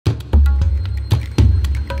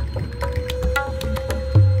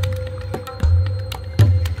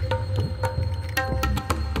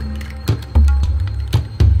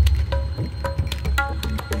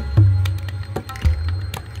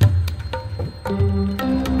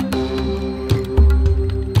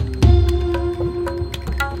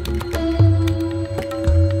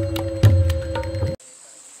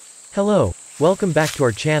Hello, welcome back to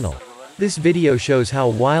our channel. This video shows how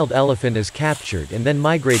a wild elephant is captured and then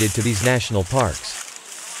migrated to these national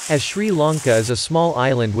parks. As Sri Lanka is a small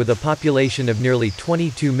island with a population of nearly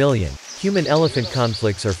 22 million, human-elephant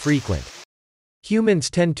conflicts are frequent. Humans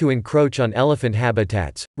tend to encroach on elephant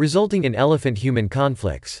habitats, resulting in elephant-human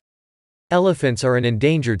conflicts. Elephants are an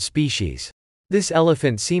endangered species. This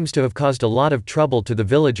elephant seems to have caused a lot of trouble to the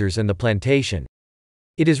villagers and the plantation.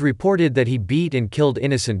 It is reported that he beat and killed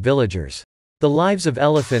innocent villagers. The lives of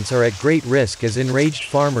elephants are at great risk as enraged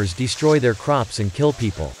farmers destroy their crops and kill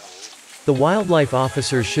people. The wildlife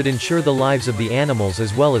officers should ensure the lives of the animals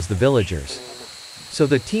as well as the villagers. So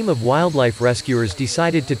the team of wildlife rescuers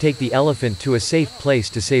decided to take the elephant to a safe place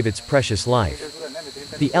to save its precious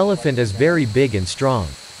life. The elephant is very big and strong.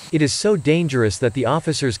 It is so dangerous that the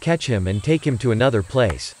officers catch him and take him to another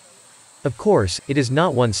place. Of course, it is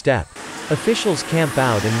not one step. Officials camp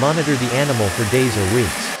out and monitor the animal for days or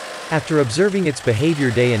weeks. After observing its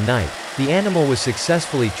behavior day and night, the animal was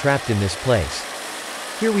successfully trapped in this place.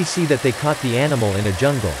 Here we see that they caught the animal in a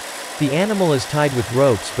jungle. The animal is tied with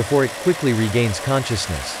ropes before it quickly regains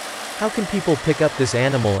consciousness. How can people pick up this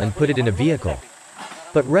animal and put it in a vehicle?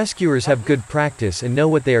 But rescuers have good practice and know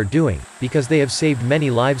what they are doing, because they have saved many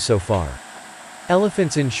lives so far.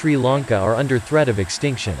 Elephants in Sri Lanka are under threat of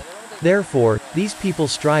extinction. Therefore, these people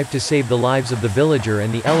strive to save the lives of the villager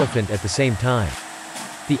and the elephant at the same time.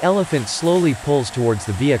 The elephant slowly pulls towards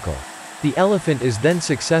the vehicle. The elephant is then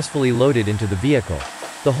successfully loaded into the vehicle.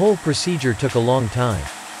 The whole procedure took a long time.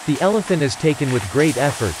 The elephant is taken with great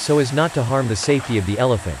effort so as not to harm the safety of the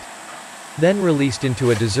elephant. Then released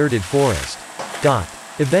into a deserted forest.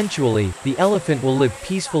 Eventually, the elephant will live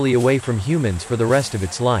peacefully away from humans for the rest of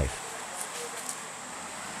its life.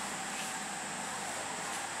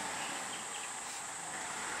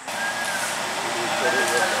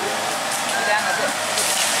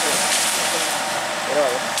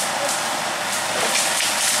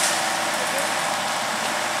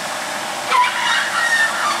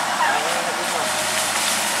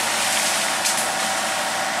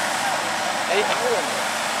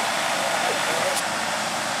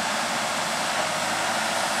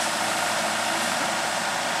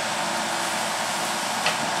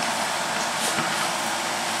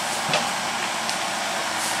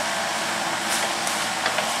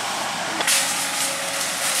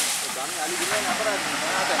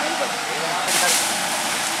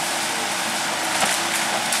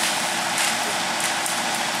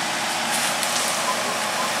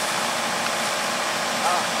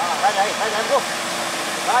 Đây cô.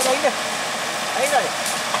 Đây đấy đi. Đấy rồi.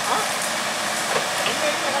 Đó. Đứng đi,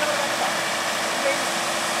 cái đó. Đứng đi.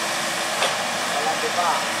 Làm được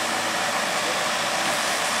không?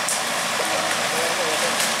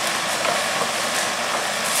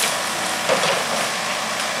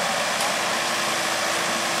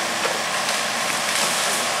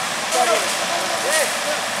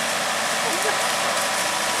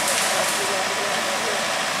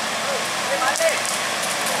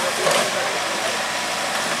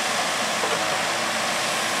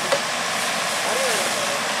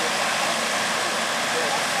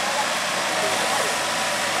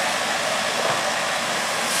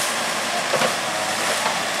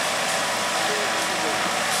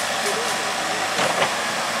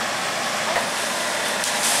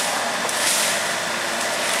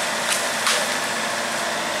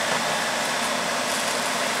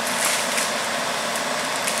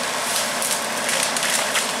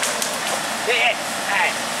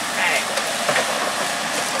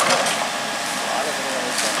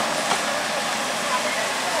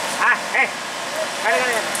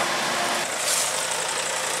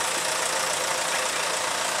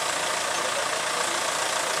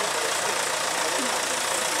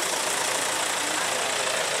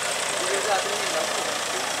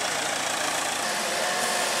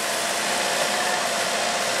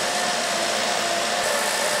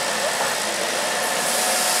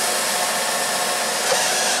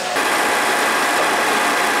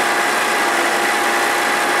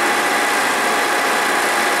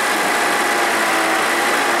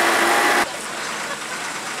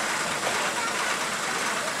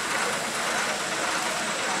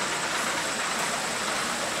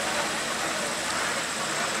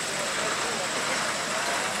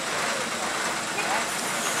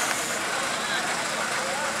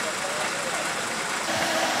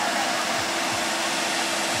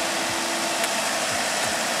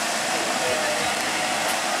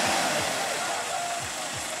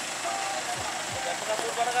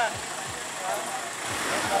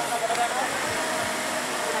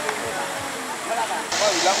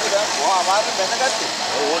 ගම්මුද මොහා අමාරුවෙන් බැඳගත්තේ.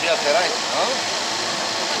 ඔය ටිකක් කරයි. හා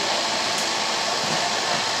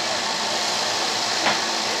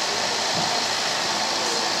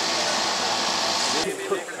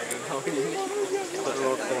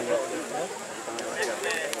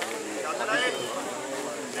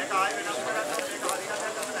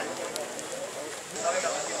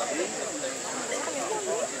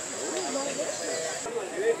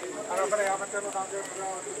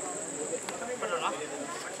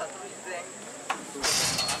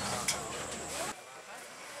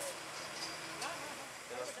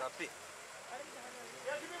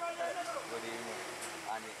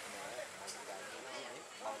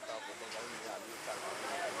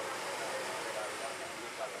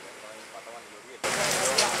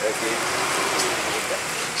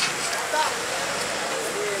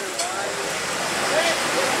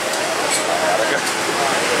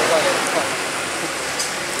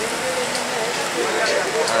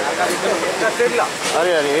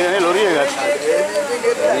හරි හරි ඒ ලොරිය ගත්තා.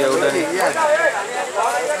 ලොරිය උඩනේ.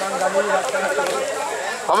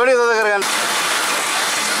 කමඩිය තද කරගන්න.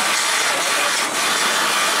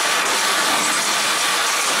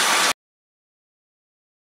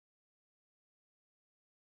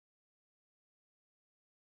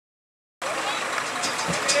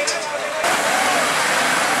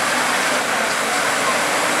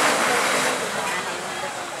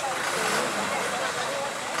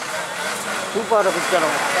 සුපර්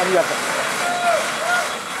පිටරම හරියට